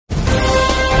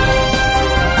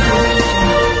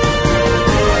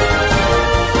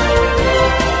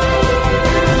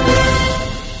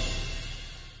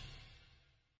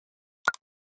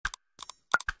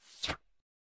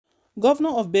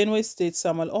Governor of Benue State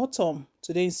Samuel Ortom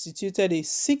today instituted a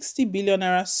 60 billion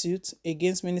naira suit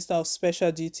against Minister of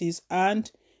Special Duties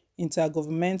and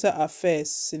Intergovernmental Affairs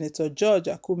Senator George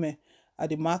Akume at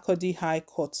the Makurdi High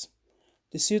Court.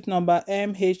 The suit number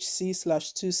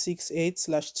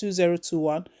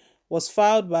MHC/268/2021 was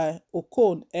filed by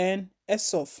Okon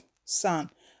N60 San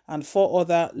and 4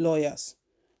 other lawyers.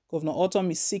 Governor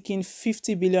Ortom is seeking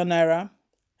 50 billion naira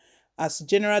as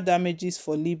general damages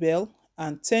for libel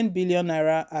and 10 billion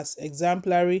naira as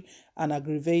exemplary and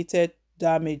aggravated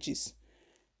damages.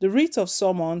 The writ of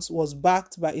summons was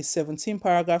backed by a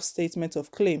 17-paragraph statement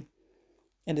of claim.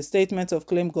 In the statement of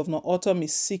claim, Governor Ortom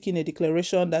is seeking a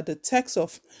declaration that the text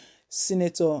of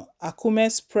Senator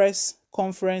Akume's press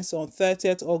conference on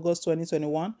 30th August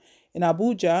 2021 in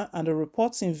Abuja and the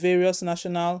reports in various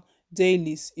national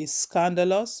dailies is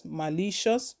scandalous,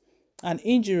 malicious, and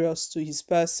injurious to his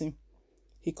person.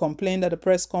 He complained that the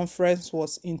press conference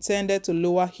was intended to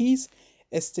lower his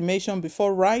estimation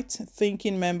before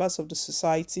right-thinking members of the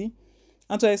society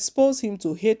and to expose him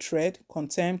to hatred,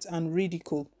 contempt, and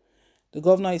ridicule. The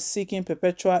governor is seeking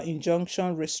perpetual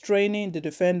injunction restraining the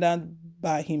defendant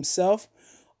by himself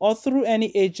or through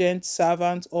any agent,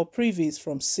 servant, or privies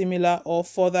from similar or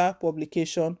further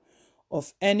publication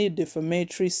of any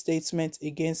defamatory statement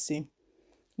against him.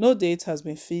 No date has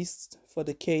been fixed for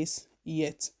the case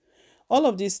yet. All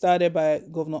of this started by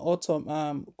Governor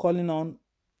Ortom calling on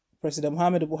President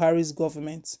Muhammadu Buhari's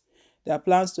government. There are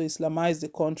plans to Islamize the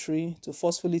country, to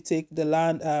forcefully take the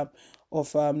land of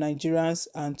Nigerians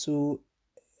and to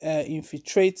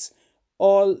infiltrate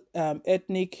all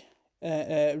ethnic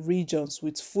regions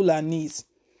with Fulanis,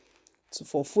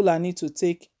 for Fulani to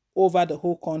take over the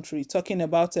whole country, talking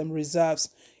about reserves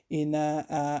in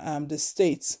the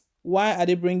states. Why are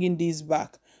they bringing these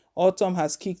back? Ortom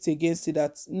has kicked against it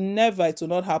that never, it will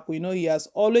not happen. You know, he has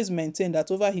always maintained that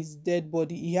over his dead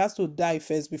body, he has to die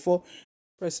first before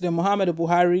President Muhammadu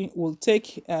Buhari will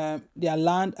take their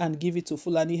land and give it to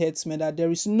Fulani headsmen. That there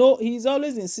is no, he's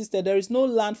always insisted there is no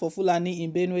land for Fulani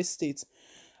in Benue State.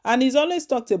 And he's always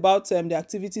talked about the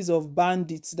activities of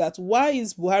bandits, that why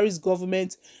is Buhari's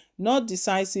government not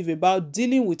decisive about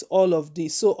dealing with all of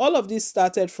this? So all of this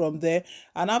started from there.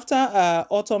 And after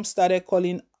Ortom started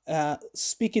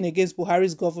speaking against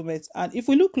Buhari's government, and if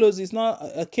we look close, it's not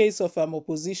a case of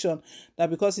opposition, that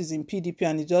because he's in PDP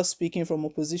and he's just speaking from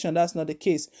opposition. That's not the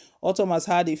case. Ortom has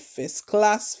had a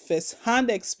first-hand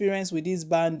experience with these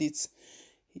bandits.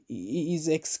 He's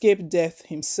escaped death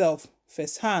himself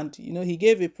firsthand. You know, he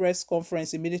gave a press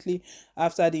conference immediately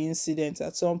after the incident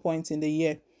at some point in the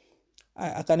year.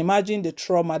 I can imagine the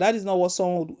trauma. That is not what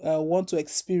someone would want to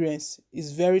experience.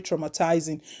 It's very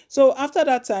traumatizing. So after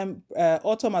that time,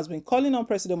 Ortom has been calling on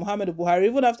President Muhammadu Buhari,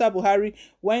 even after Buhari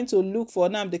went to look for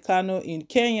Nnamdi Kanu in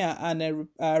Kenya and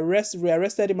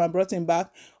rearrested him and brought him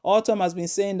back. Ortom has been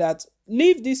saying that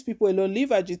leave these people alone,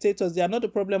 leave agitators. They are not the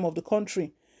problem of the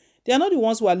country. They are not the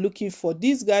ones who are looking for.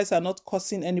 These guys are not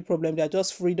causing any problem. They are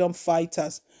just freedom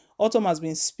fighters. Ortom has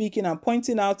been speaking and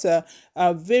pointing out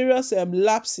various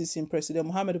lapses in President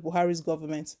Muhammadu Buhari's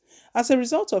government. As a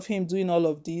result of him doing all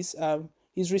of this,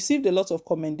 he's received a lot of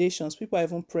commendations. People are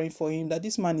even praying for him, that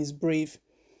this man is brave.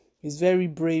 He's very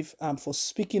brave for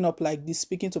speaking up like this,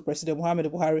 speaking to President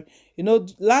Muhammadu Buhari. You know,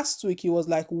 last week, it was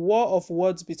like war of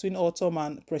words between Ortom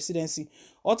and presidency.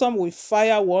 Ortom will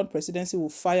fire one, presidency will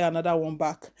fire another one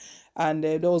back. And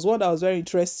there was one that was very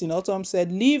interesting. Ortom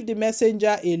said, leave the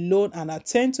messenger alone and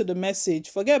attend to the message.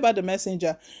 Forget about the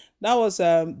messenger. That was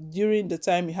during the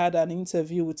time he had an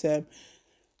interview with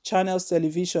Channels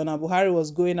Television, and Buhari was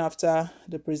going after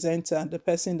the presenter, the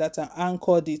person that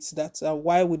anchored it, that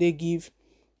why would they give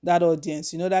that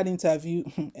audience, you know, that interview,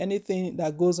 anything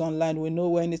that goes online, we know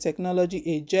when the technology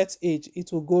age, jet age,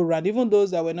 it will go around. Even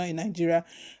those that were not in Nigeria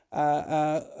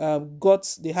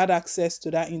they had access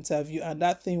to that interview, and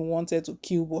that thing wanted to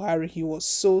kill Buhari. He was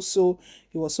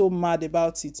so mad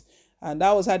about it. And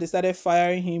that was how they started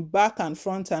firing him back and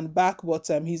front and back. But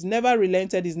he's never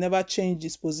relented. He's never changed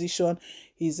his position.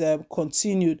 He's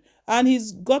continued. And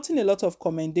he's gotten a lot of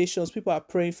commendations. People are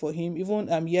praying for him.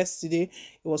 Even yesterday,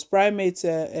 it was Primate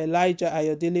Elijah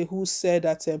Ayodele who said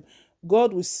that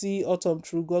God will see Ortom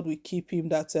through. God will keep him.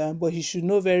 But he should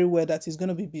know very well that he's going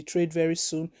to be betrayed very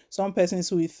soon. Some persons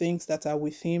who he thinks that are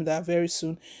with him, that very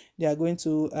soon they are going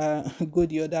to go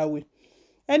the other way.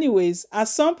 Anyways,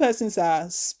 as some persons are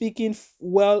speaking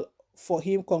well for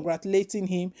him, congratulating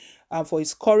him for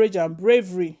his courage and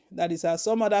bravery, that is, as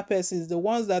some other persons, the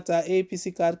ones that are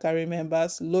APC card carrying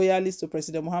members, loyalists to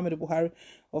President Muhammadu Buhari,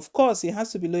 of course, he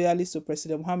has to be loyalist to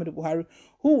President Muhammadu Buhari,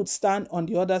 who would stand on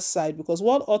the other side, because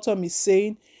what Ortom is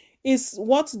saying is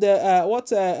what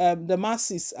the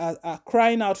masses are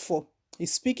crying out for.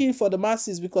 He's speaking for the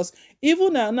masses, because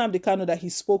even Nnamdi Kanu that he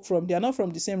spoke from, they are not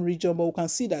from the same region, but we can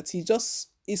see that he just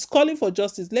is calling for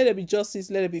justice. Let there be justice,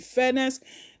 let there be fairness,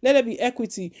 let there be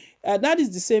equity. That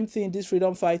is the same thing these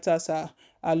freedom fighters are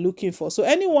looking for. So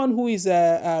anyone who is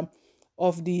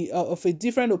of a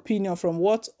different opinion from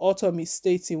what Ortom is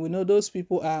stating, we know those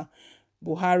people are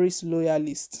Buhari's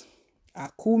loyalists.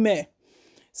 Akume.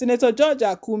 Senator George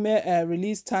Akume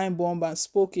released time bomb and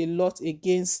spoke a lot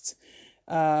against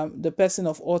the person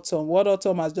of Ortom. What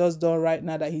Ortom has just done right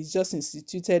now, that he's just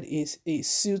instituted a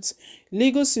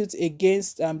legal suit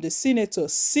against the senator,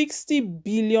 60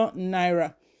 billion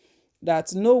naira.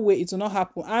 That no way it will not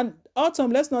happen. And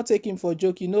Ortom, let's not take him for a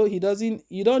joke. You know, you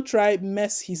don't try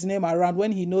mess his name around.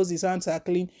 When he knows his hands are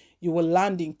clean, you will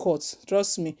land in court.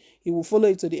 Trust me, he will follow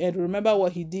it to the end. Remember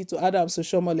what he did to Adam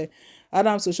Soshomole.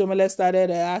 Adam Soshomole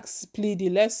started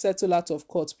pleading, let's settle out of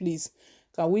court, please.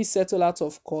 Can we settle out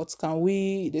of court?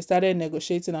 They started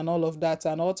negotiating and all of that.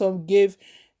 And Ortom gave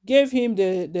him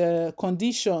the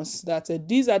conditions that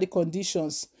these are the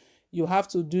conditions. You have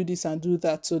to do this and do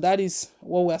that. So that is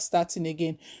what we're starting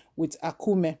again with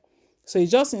Akume. So he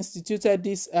just instituted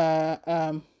this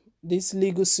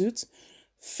legal suit,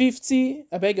 60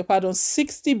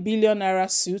 billion naira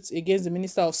suit against the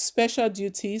Minister of Special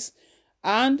Duties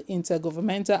and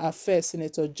Intergovernmental Affairs,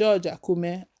 Senator George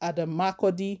Akume, at the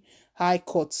Makurdi High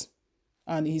Court.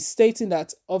 And he's stating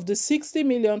that of the 60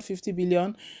 million, 50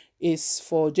 billion is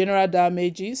for general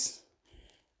damages,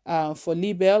 for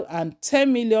libel, and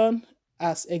 10 million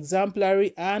as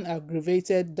exemplary and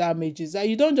aggravated damages.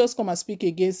 You don't just come and speak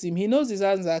against him. He knows his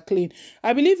hands are clean.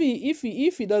 I believe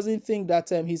if he doesn't think that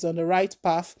he's on the right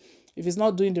path, if he's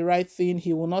not doing the right thing,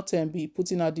 he will not be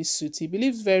putting out this suit. He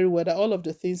believes very well that all of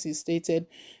the things he stated,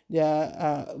 they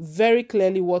are very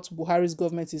clearly what Buhari's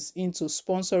government is into: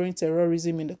 sponsoring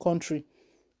terrorism in the country,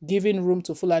 giving room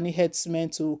to Fulani headsmen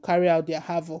to carry out their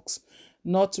havocs,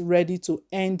 not ready to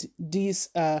end this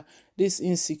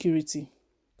insecurity.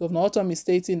 Governor Ortom is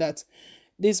stating that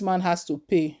this man has to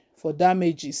pay for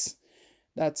damages,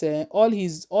 that all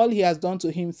he has done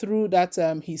to him through that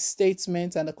his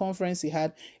statement and the conference he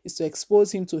had is to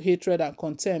expose him to hatred and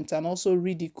contempt and also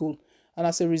ridicule, and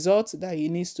as a result that he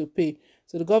needs to pay.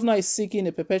 So the governor is seeking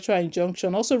a perpetual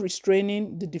injunction, also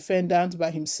restraining the defendant by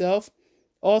himself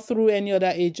or through any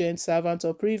other agent, servant,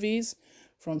 or privies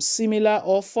from similar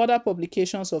or further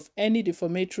publications of any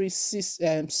defamatory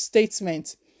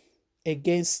statement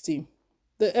against him.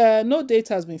 No date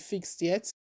has been fixed yet.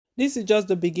 This is just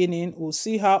the beginning. We'll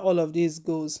see how all of this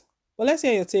goes. But let's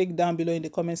hear your take down below in the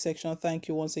comment section. Thank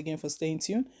you once again for staying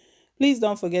tuned. Please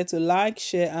don't forget to like,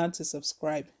 share, and to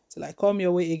subscribe. Till I come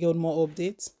your way again with more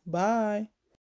updates. Bye.